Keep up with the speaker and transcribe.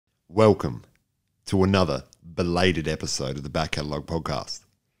Welcome to another belated episode of the Back Catalogue podcast.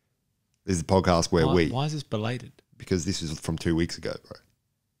 This is the podcast where Why is this belated? Because this is from 2 weeks ago, bro.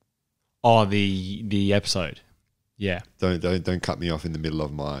 Oh, the episode. Yeah. Don't cut me off in the middle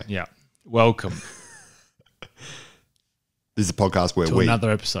of my... Yeah. Welcome This is a podcast where to another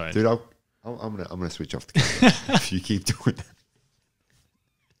episode. Dude, I'm gonna switch off the camera if you keep doing that.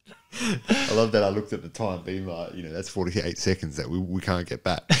 I love that I looked at the time being like, that's 48 seconds that we can't get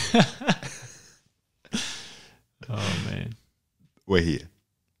back. Oh, man. We're here.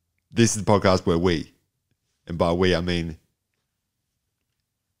 This is the podcast where we, and by we I mean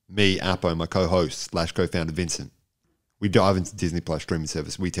me, Appo, my co-host / co-founder Vincent, we dive into Disney Plus streaming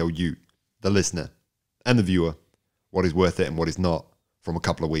service. We tell you, the listener and the viewer, what is worth it and what is not from a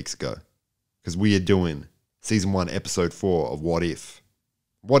couple of weeks ago. Because we are doing Season 1, Episode 4 of What If.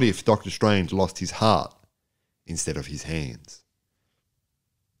 What if Doctor Strange lost his heart instead of his hands?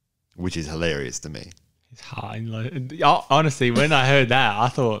 Which is hilarious to me. His heart. Honestly, when I heard that, I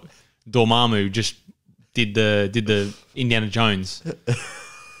thought Dormammu just did the Indiana Jones.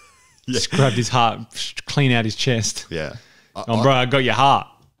 Just grabbed his heart, clean out his chest. Yeah. Bro, I got your heart.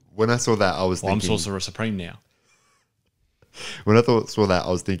 When I saw that, I was thinking... I'm Sorcerer Supreme now. When I saw that, I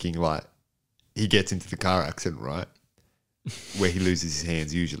was thinking, like, he gets into the car accident, right? Where he loses his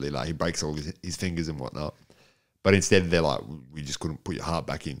hands usually. Like, he breaks all his fingers and whatnot. But instead, they're like, we just couldn't put your heart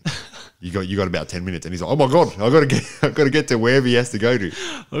back in. You got about 10 minutes. And he's like, oh, my God, I got to get to wherever he has to go to.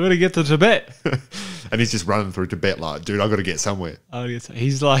 I got to get to Tibet. And he's just running through Tibet like, dude, I got to get somewhere.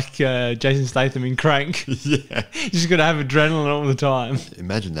 He's like Jason Statham in Crank. Yeah. He's just got to have adrenaline all the time.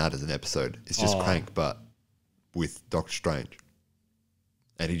 Imagine that as an episode. It's just Crank, but with Doctor Strange.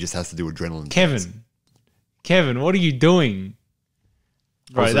 And he just has to do adrenaline. Kevin, what are you doing?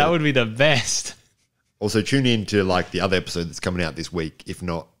 Bro, Also, that would be the best. Also, tune in to like the other episode that's coming out this week, if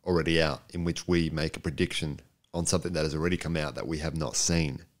not already out, in which we make a prediction on something that has already come out that we have not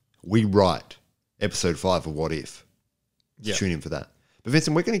seen. We write episode 5 of What If. Yeah. Tune in for that. But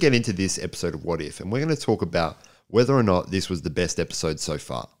Vincent, we're going to get into this episode of What If, and we're going to talk about whether or not this was the best episode so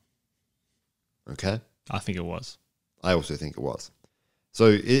far. Okay? I think it was. I also think it was.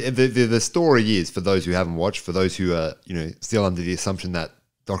 So the story is, for those who haven't watched, for those who are still under the assumption that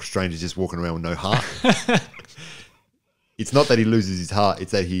Doctor Strange is just walking around with no heart, it's not that he loses his heart,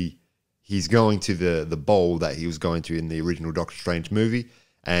 it's that he's going to the bowl that he was going to in the original Doctor Strange movie,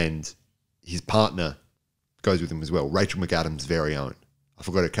 and his partner goes with him as well, Rachel McAdams' very own. I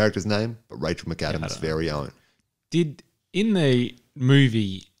forgot her character's name, but Rachel McAdams' very own. In the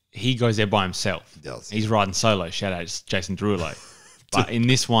movie, he goes there by himself. He does. He's riding solo. Shout out Jason Derulo. But in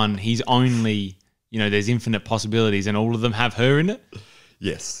this one, he's only, there's infinite possibilities and all of them have her in it.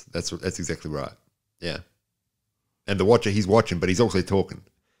 Yes, that's exactly right. Yeah. And the watcher, he's watching, but he's also talking.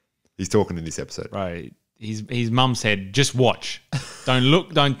 He's talking in this episode. Right. His mum said, just watch. Don't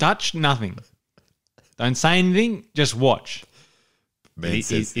look, don't touch, nothing. Don't say anything, just watch. Man,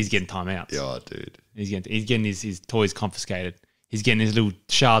 he's getting time out. Yeah, dude. He's getting his toys confiscated. He's getting his little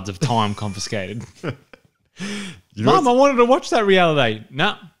shards of time confiscated. Mum, I wanted to watch that reality.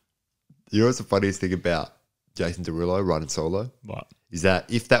 Nah. You know what's the funniest thing about Jason Derulo running solo? What? Is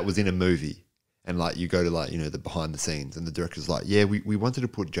that if that was in a movie and like you go to the behind the scenes and the director's like, yeah, we wanted to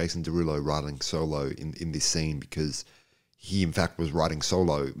put Jason Derulo riding solo in this scene because he in fact was riding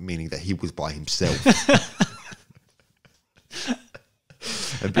solo, meaning that he was by himself.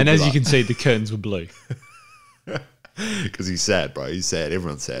 and as you can see, the curtains were blue. Because he's sad, bro. He's sad.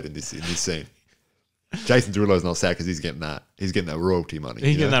 Everyone's sad in this scene. Jason Derulo's not sad because he's getting that royalty money.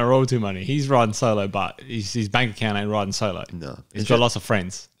 He's getting that royalty money. He's riding solo, but his bank account ain't riding solo. No. He's got lots of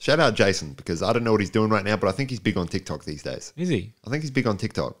friends. Shout out Jason, because I don't know what he's doing right now, but I think he's big on TikTok these days. Is he? I think he's big on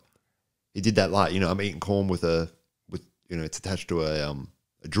TikTok. He did that I'm eating corn with it's attached to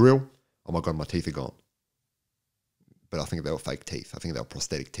a drill. Oh my God, my teeth are gone. But I think they were fake teeth. I think they were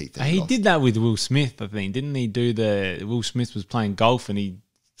prosthetic teeth. He did that with Will Smith, I think. Didn't he do Will Smith was playing golf and he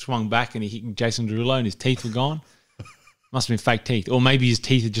swung back and he hit Jason Derulo and his teeth were gone? Must have been fake teeth. Or maybe his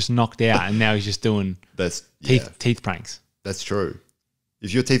teeth are just knocked out and now he's just doing teeth pranks. That's true.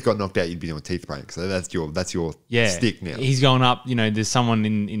 If your teeth got knocked out, you'd be doing teeth pranks. So that's your stick now. He's going up, there's someone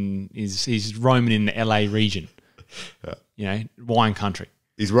he's roaming in the LA region. Wine country.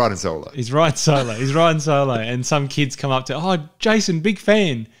 He's riding solo. He's riding solo. And some kids come up to, Jason, big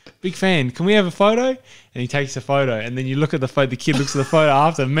fan. Can we have a photo? And he takes a photo. And then you look at the photo. The kid looks at the photo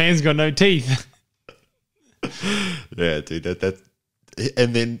after. Man's got no teeth. Yeah, dude.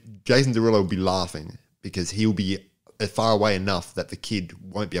 And then Jason Derulo will be laughing because he'll be far away enough that the kid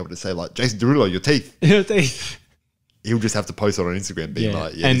won't be able to say, like, Jason Derulo, your teeth. Your teeth. he'll just have to post it on Instagram, being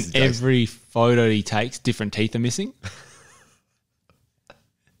like, "Yeah." And this is Jason. every photo he takes, different teeth are missing.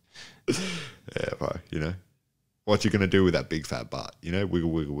 Yeah, bro. You know, what you gonna do with that big fat butt? You know,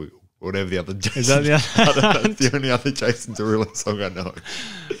 wiggle, wiggle, wiggle. Whatever the other Jason. Is that the other? That's the only other Jason Derulo song I know.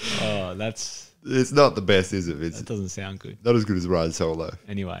 Oh, It's not the best, is it? It's that doesn't sound good. not as good as Ryan Solo.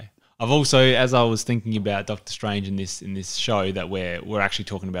 Anyway, I've also, as I was thinking about Doctor Strange in this show that we're actually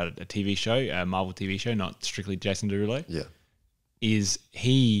talking about a TV show, a Marvel TV show, not strictly Jason Derulo. Yeah.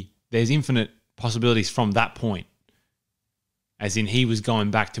 There's infinite possibilities from that point. As in, he was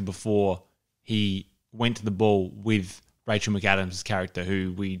going back to before he went to the ball with Rachel McAdams' character,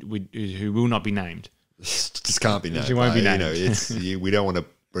 who who will not be named. Just can't be named. She won't be named. You know, we don't want to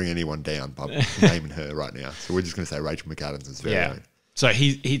bring anyone down by naming her right now. So we're just going to say Rachel McAdams is very own. So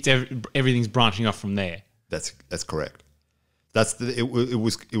everything's branching off from there. That's correct. It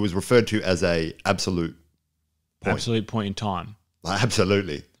was referred to as a absolute point. Absolute point in time. Like,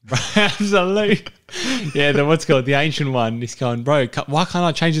 absolutely. Absolute. Yeah, what's called the ancient one. He's going, bro, why can't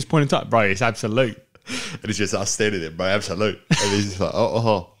I change this point in time? Bro, it's absolute. And it's just us standing there, bro, absolute. And he's just like,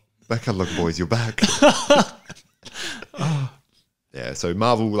 back up, look, boys, you're back. Yeah, so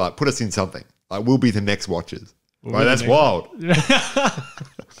Marvel, like, put us in something. Like, we'll be the next Watchers. Right, that's wild.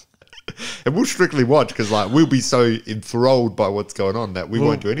 And we'll strictly watch because, like, we'll be so enthralled by what's going on that we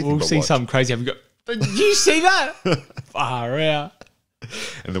won't do anything We'll but see watch. something crazy. Have you got? Did you see that? Far out.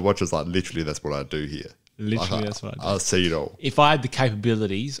 And the Watchers, like, literally, that's what I do here. Literally, Like, that's what I do. I'll see it all. If I had the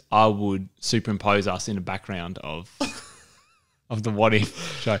capabilities, I would superimpose us in the background of the What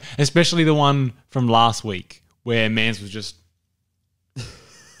If show, especially the one from last week where Mans was just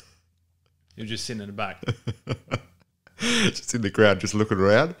he was just sitting in the back. Just in the crowd, just looking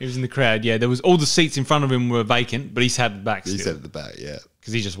around. He was in the crowd. Yeah, there was all the seats in front of him were vacant, but he's had the back. He still, said at the back, yeah.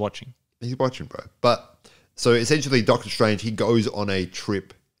 because he's just watching. He's watching, bro. But so essentially, Doctor Strange, he goes on a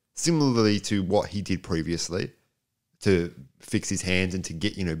trip similarly to what he did previously to fix his hands and to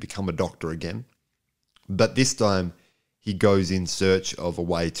get, become a doctor again. But this time, he goes in search of a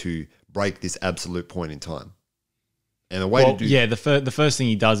way to break this absolute point in time. And the way to do the first thing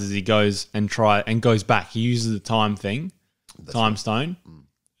he does is he goes and goes back. He uses the time thing, time stone,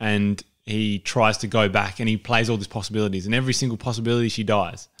 and he tries to go back and he plays all these possibilities. And every single possibility, she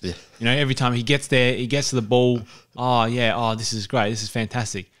dies. Yeah. Every time he gets there, he gets to the ball. Oh yeah, this is great. This is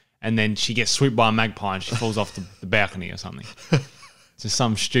fantastic. And then she gets swooped by a magpie and she falls off the balcony or something. Just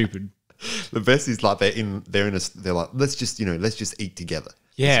some stupid. The best is like they're like, let's just eat together.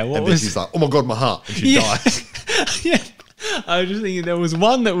 Yeah, and then she's like, oh my god, my heart, and she dies. Yeah, I was just thinking there was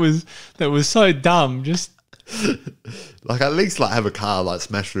one that was so dumb. Just like at least like have a car like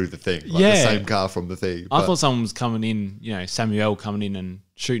smash through the thing, like the same car from the thing. I thought someone was coming in, Samuel coming in and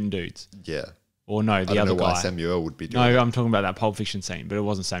shooting dudes. Yeah. Or no, the I don't other know why guy. Samuel would be doing. No, I'm talking about that Pulp Fiction scene, but it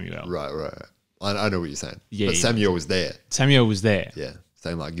wasn't Samuel. Right. I know what you're saying. Yeah, but Samuel was there. Samuel was there. Yeah,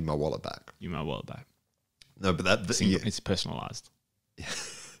 saying like, give my wallet back. You might well back. No, but It's personalized.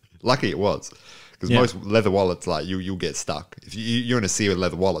 Lucky it was, because most leather wallets, like you'll get stuck. If you're in a sea of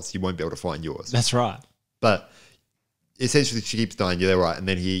leather wallets, you won't be able to find yours. That's right. But essentially, she keeps dying. Yeah, they're right. And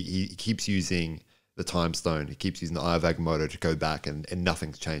then he keeps using the time stone. He keeps using the Eye of Agamotto to go back, and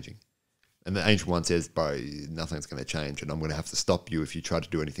nothing's changing. And the Ancient One says, bro, nothing's going to change, and I'm going to have to stop you if you try to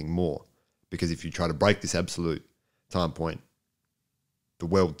do anything more. Because if you try to break this absolute time point, the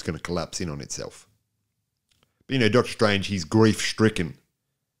world's going to collapse in on itself. But Doctor Strange, he's grief-stricken.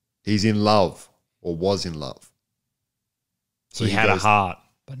 He's in love, or was in love. So he had a heart,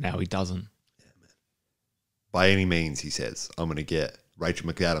 but now he doesn't. Yeah, man. By any means, he says, I'm going to get Rachel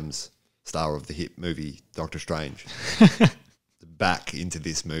McAdams, star of the hit movie Doctor Strange, back into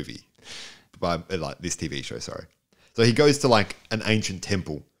this movie. This TV show, sorry. So he goes to like an ancient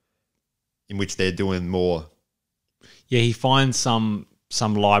temple in which they're doing more. Yeah, he finds some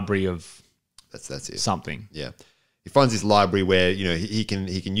library of that's it. Something. Yeah. He finds this library where, he can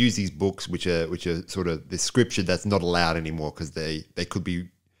use these books which are sort of the scripture that's not allowed anymore because they could be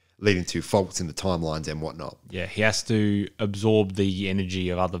leading to faults in the timelines and whatnot. Yeah, he has to absorb the energy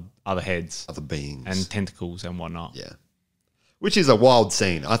of other heads, other beings, and tentacles and whatnot. Yeah. Which is a wild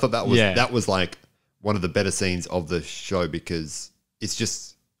scene. I thought that was like one of the better scenes of the show because it's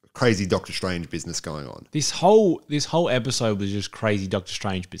just crazy Doctor Strange business going on. This whole episode was just crazy Doctor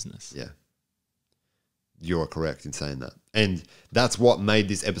Strange business. Yeah. You're correct in saying that. And that's what made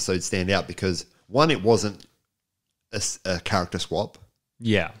this episode stand out because one, it wasn't a character swap.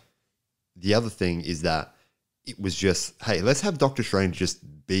 Yeah. The other thing is that it was just, hey, let's have Doctor Strange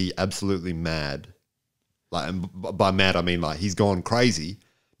just be absolutely mad. Like, and by mad, I mean like he's gone crazy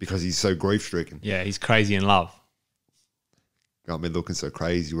because he's so grief stricken. Yeah, he's crazy in love. Got me looking so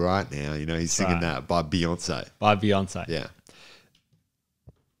crazy right now. You know, he's singing that by Beyonce. By Beyonce. Yeah.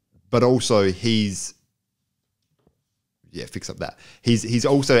 But also he's, fix up that. He's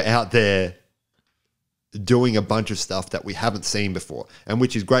also out there doing a bunch of stuff that we haven't seen before, and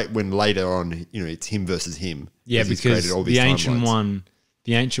which is great when later on, you know, it's him versus him. Yeah, because the ancient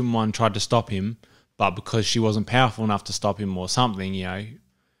one tried to stop him, but because she wasn't powerful enough to stop him or something, you know,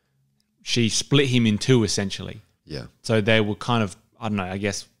 she split him in two essentially. Yeah. So they were kind of, I don't know, I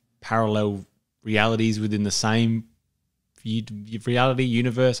guess parallel realities within the same reality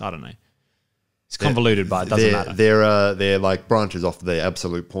universe. I don't know. It's convoluted, but it doesn't matter. They're like branches off the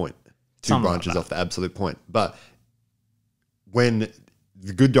absolute point. Two branches off the absolute point. But when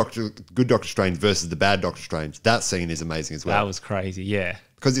the good Doctor Strange versus the bad Doctor Strange, that scene is amazing as well. That was crazy, yeah.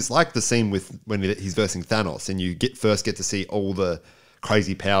 Because it's like the scene with when he's versing Thanos, and you first get to see all the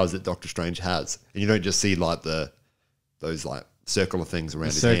crazy powers that Doctor Strange has, and you don't just see like those like circular things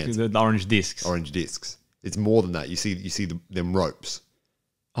around his hands, the orange discs. Orange discs. It's more than that. You see them ropes.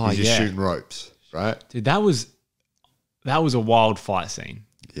 Oh, he's just shooting ropes, right? Dude, that was a wild fight scene.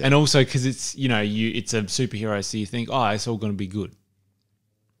 Yeah. And also because it's, you know, it's a superhero, so you think, oh, it's all going to be good.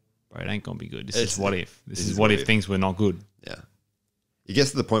 Bro, it ain't going to be good. This is what if. This is what if things were not good. Yeah. He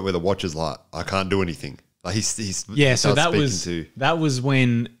gets to the point where the Watcher's like, I can't do anything. Like so that was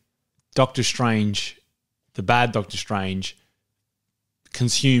when Doctor Strange, the bad Doctor Strange,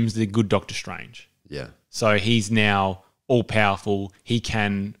 consumes the good Doctor Strange. Yeah. So he's now all powerful. He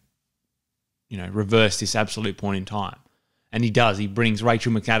can, you know, reverse this absolute point in time. And he does. He brings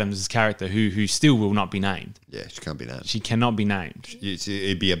Rachel McAdams' character, who still will not be named. Yeah, she can't be named. She cannot be named.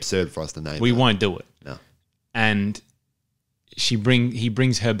 It'd be absurd for us to name her. We won't do it. No. And he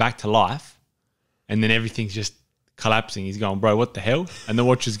brings her back to life, and then everything's just collapsing. He's going, bro, what the hell? And the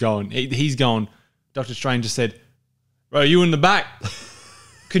Watcher's going, he's going, Doctor Strange just said, bro, you in the back.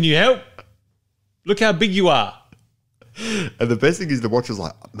 Can you help? Look how big you are. And the best thing is the Watcher's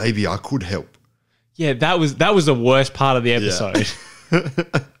like, maybe I could help. Yeah, that was the worst part of the episode.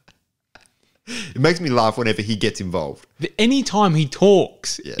 Yeah. It makes me laugh whenever he gets involved. Any time he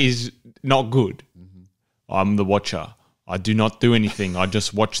talks is not good. Mm-hmm. I'm the Watcher. I do not do anything. I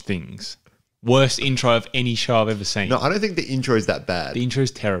just watch things. Worst intro of any show I've ever seen. No, I don't think the intro is that bad. The intro is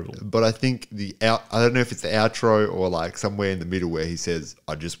terrible. But I think I don't know if it's the outro or like somewhere in the middle where he says,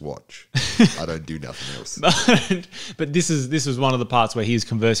 I just watch. I don't do nothing else. But this was one of the parts where he is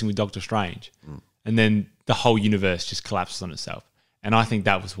conversing with Doctor Strange. And then the whole universe just collapses on itself. And I think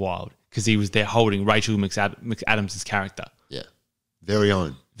that was wild because he was there holding Rachel McAdams' character. Yeah. Very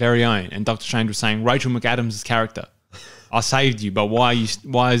own. Very own. And Doctor Strange was saying, Rachel McAdams' character, I saved you, but why is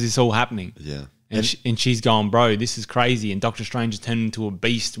this all happening? Yeah. And she's going, bro, this is crazy. And Doctor Strange is turned into a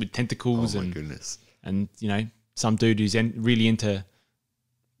beast with tentacles. Oh, my goodness. And, you know, some dude who's really into...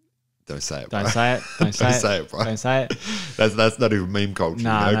 Don't say it, bro. Don't say it. Don't say it, bro. Don't say it. That's not even meme culture,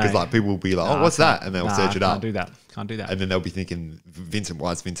 no, you know? Because like people will be like, oh, what's that? And they'll search it up. Can't do that. And then they'll be thinking,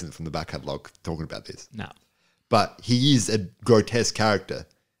 why is Vincent from the back catalogue talking about this? No. But he is a grotesque character.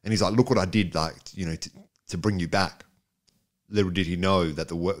 And he's like, look what I did, like, you know, to bring you back. Little did he know that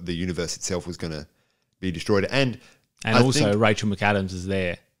the universe itself was going to be destroyed. And also Rachel McAdams is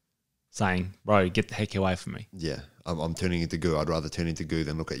there saying, bro, get the heck away from me. Yeah, I'm turning into goo. I'd rather turn into goo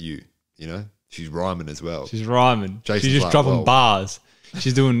than look at you. You know, she's rhyming as well. She's rhyming. Jason's She's just like, dropping bars.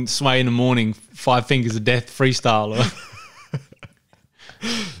 She's doing Sway in the Morning, 5 Fingers of Death freestyle.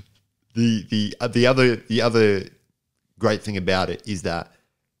 The other great thing about it is that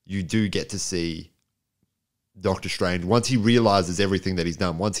you do get to see Doctor Strange once he realizes everything that he's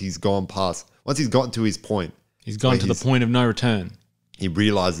done. Once he's gotten to his point. He's gone to the point of no return. He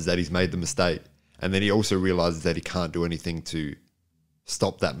realizes that he's made the mistake, and then he also realizes that he can't do anything to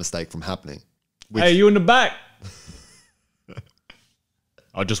stop that mistake from happening. Hey, you in the back?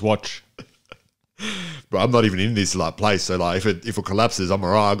 I'll just watch. Bro, I'm not even in this like place, so like if it collapses, I'm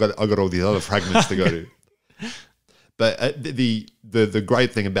alright. I got all these other fragments to go to. But the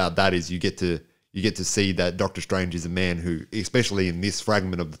great thing about that is you get to see that Doctor Strange is a man who, especially in this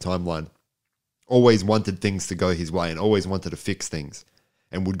fragment of the timeline, always wanted things to go his way and always wanted to fix things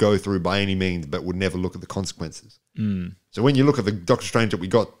and would go through by any means, but would never look at the consequences. So when you look at the Doctor Strange that we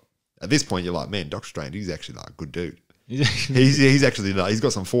got at this point, you're like, man, Doctor Strange, he's actually like a good dude. He's actually like, he's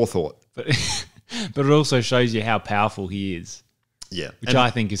got some forethought. But it also shows you how powerful he is. Yeah. Which I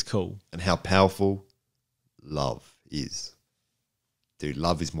think is cool. And how powerful love is. Dude,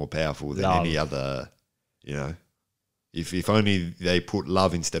 love is more powerful than any other, you know. If only they put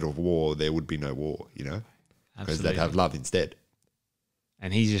love instead of war, there would be no war, you know. Because they'd have love instead.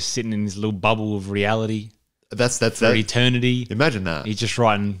 And he's just sitting in this little bubble of reality. That's for that. eternity. Imagine that. He's just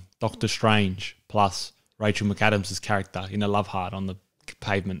writing Doctor Strange plus Rachel McAdams' character in a love heart on the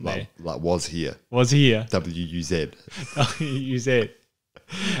pavement there. Like was here. Was here. WUZ. You said.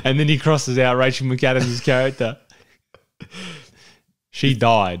 And then he crosses out Rachel McAdams' character. She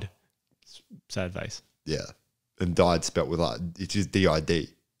died. Sad face. Yeah. And died spelt with like, it's just DID.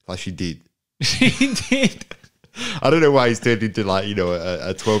 Like she did. She did. I don't know why he's turned into like, you know,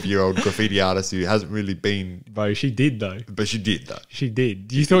 a 12-year-old graffiti artist who hasn't really been. Bro, she did though. But she did though. She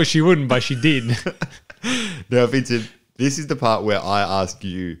did. You thought she wouldn't, but she did. Now, Vincent, this is the part where I ask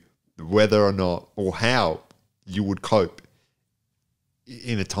you whether or not or how you would cope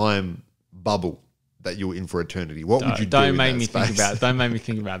in a time bubble that you're in for eternity. What would you do? Don't make me think about. Don't make me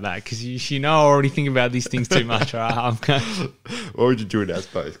think about that because you know I already think about these things too much. All right? What would you do in that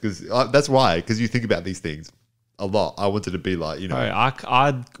space? Because that's why. Because you think about these things a lot. I wanted to be like, you know, at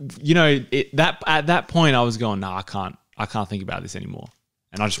that point I was going, no, I can't think about this anymore,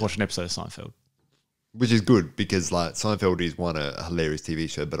 and I just watched an episode of Seinfeld, which is good because like Seinfeld is a hilarious TV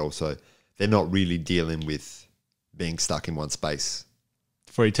show, but also they're not really dealing with being stuck in one space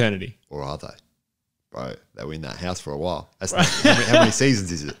for eternity, or are they? Bro, they were in that house for a while. That's how many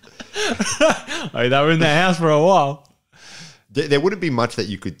seasons is it? They were in that house for a while. There wouldn't be much that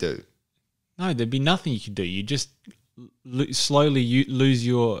you could do. No, there'd be nothing you could do. You just slowly lose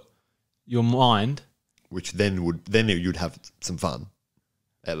your mind, which then you'd have some fun,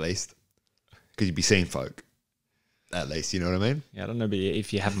 at least, because you'd be seeing folk. At least, you know what I mean? Yeah, I don't know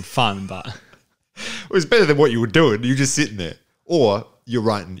if you're having fun, but well, it's better than what you were doing. You're just sitting there, or you're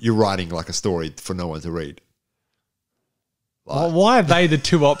writing like a story for no one to read. Like, why are they the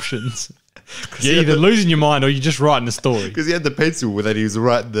two options? You're either losing your mind or you're just writing a story. Because he had the pencil with that he was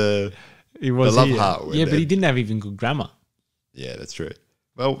writing the love heart with. Yeah, but he didn't have even good grammar. Yeah, that's true.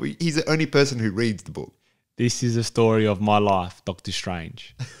 Well, he's the only person who reads the book. This is a story of my life, Doctor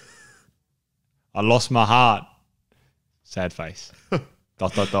Strange. I lost my heart. Sad face. ... But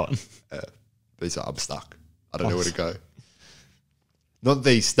he's like, I'm stuck. I don't know where to go. Not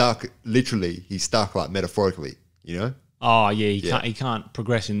that he's stuck literally. He's stuck like metaphorically, you know? Oh, yeah. He can't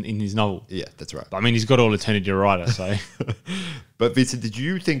progress in his novel. Yeah, that's right. But, I mean, he's got all eternity to write it, so. But, Vincent, did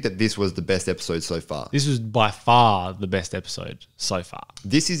you think that this was the best episode so far? This was by far the best episode so far.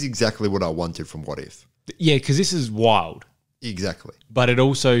 This is exactly what I wanted from What If. Yeah, because this is wild. Exactly. But it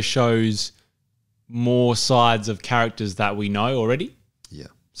also shows more sides of characters that we know already. Yeah.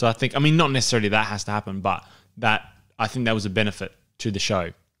 So I think, I mean, not necessarily that has to happen, but I think that was a benefit to the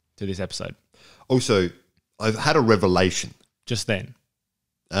show, to this episode. Also, I've had a revelation. Just then.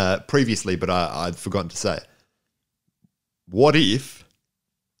 Previously, but I'd forgotten to say it. What if,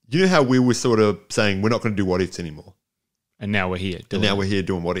 you know how we were sort of saying we're not going to do what ifs anymore? And now we're here. We're here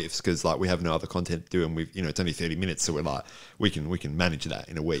doing what ifs because like we have no other content to do and we've, you know, it's only 30 minutes. So we're like, we can manage that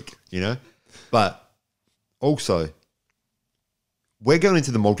in a week, you know? But also, we're going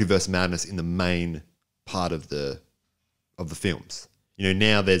into the multiverse madness in the main part of the films. You know,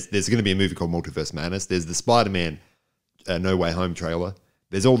 now there's going to be a movie called Multiverse Madness. There's the Spider-Man No Way Home trailer.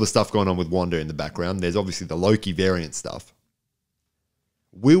 There's all the stuff going on with Wanda in the background. There's obviously the Loki variant stuff.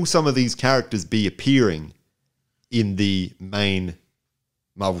 Will some of these characters be appearing in the main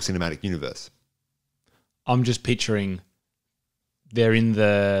Marvel Cinematic Universe? I'm just picturing they're in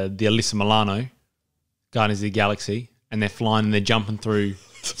the Alyssa Milano, Guardians of the Galaxy, and they're flying and they're jumping through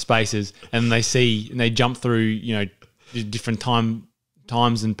spaces and they jump through, you know, different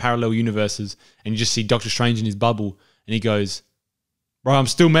times and parallel universes, and you just see Doctor Strange in his bubble and he goes, bro, I'm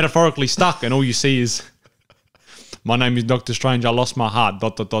still metaphorically stuck, and all you see is my name is Doctor Strange, I lost my heart, ...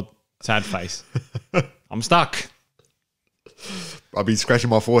 sad face. I'm stuck. I've been scratching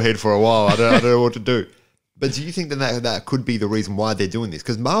my forehead for a while. I don't know what to do. But do you think that could be the reason why they're doing this?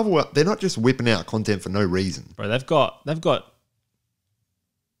 Because Marvel, they're not just whipping out content for no reason. Bro, they've got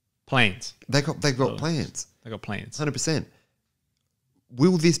plans. They've got plans. They got plans. 100%.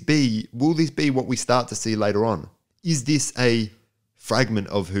 Will this be what we start to see later on? Is this a fragment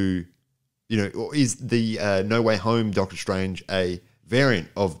of who, you know, or is the No Way Home Doctor Strange a variant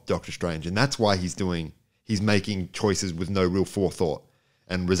of Doctor Strange? And that's why he's making choices with no real forethought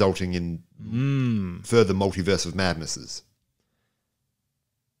and resulting in further multiverse of madnesses.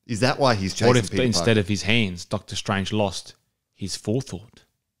 Is that why he's chasing What if Peter instead Parker? of his hands, Doctor Strange lost his forethought?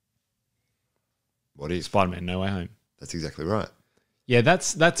 What if? Spider-Man No Way Home. That's exactly right. Yeah,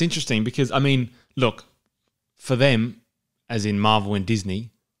 that's interesting because, I mean, look, for them, as in Marvel and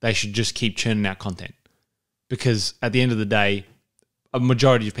Disney, they should just keep churning out content because at the end of the day, a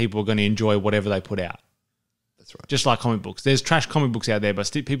majority of people are going to enjoy whatever they put out. That's right. Just like comic books. There's trash comic books out there, but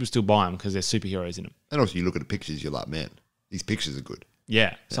people still buy them because there's superheroes in them. And also, you look at the pictures, you're like, man, these pictures are good.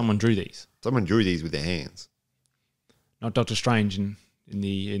 Yeah, someone drew these. Someone drew these with their hands. Not Doctor Strange in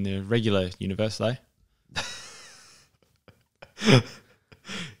the regular universe, though.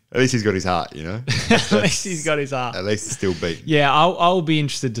 At least he's got his heart, you know? At least he's got his heart. At least it's still beating. Yeah, I'll be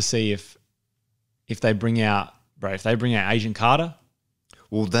interested to see if they bring out, if they bring out Agent Carter.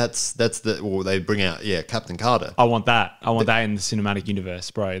 Well, they bring out, Captain Carter. I want that. I want that in the cinematic universe,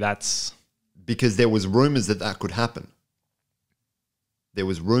 bro. That's... Because there was rumors that could happen. There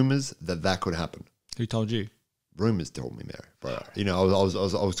was rumors that could happen. Who told you? Rumors told me, Mary. Bro. You know, I was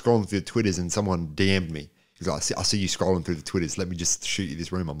scrolling through the Twitters and someone DM'd me. He's like, I see you scrolling through the Twitters. Let me just shoot you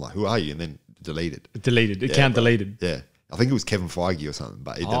this rumor. I'm like, who are you? And then deleted. Account deleted. Yeah. I think it was Kevin Feige or something,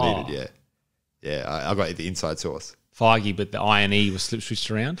 but it deleted, yeah. Yeah, I got the inside source. Feige, but the I&E was switched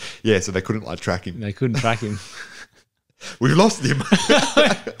around. Yeah, so they couldn't track him. They couldn't track him. We've lost him.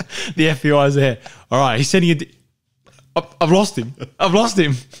 The FBI's there. All right, he's sending it. I've lost him.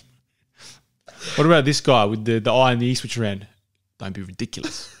 What about this guy with the I and the E switch around? Don't be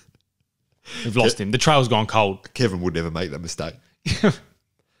ridiculous. We've lost him. The trail's gone cold. Kevin would never make that mistake.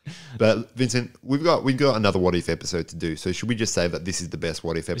 But Vincent, we've got another What If episode to do. So should we just say that this is the best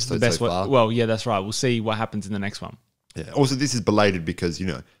What If episode so far? Well, yeah, that's right. We'll see what happens in the next one. Yeah. Also, this is belated because, you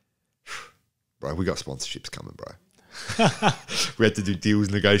know, bro, we got sponsorships coming, bro. We had to do deals,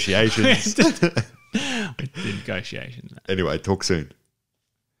 negotiations. Negotiations. Anyway, talk soon.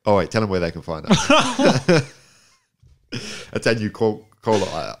 Oh, wait, tell them where they can find us. That's how you call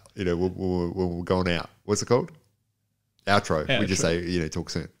it, you know, when we're going out. What's it called? Outro. We just say, you know, talk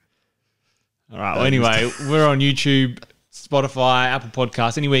soon. All right. Well, anyway, we're on YouTube, Spotify, Apple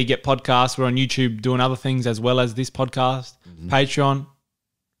Podcasts, anywhere you get podcasts. We're on YouTube doing other things as well as this podcast. Mm-hmm. Patreon.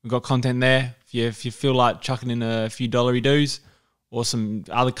 We've got content there. If you feel like chucking in a few dollary dues or some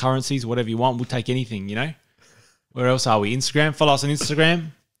other currencies, whatever you want, we'll take anything, you know. Where else are we? Instagram. Follow us on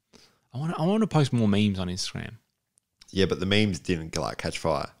Instagram. I want to post more memes on Instagram. Yeah, but the memes didn't catch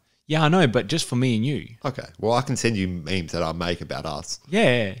fire. Yeah, I know, but just for me and you. Okay. Well, I can send you memes that I make about us.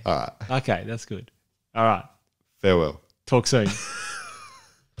 Yeah. All right. Okay, that's good. All right. Farewell. Talk soon.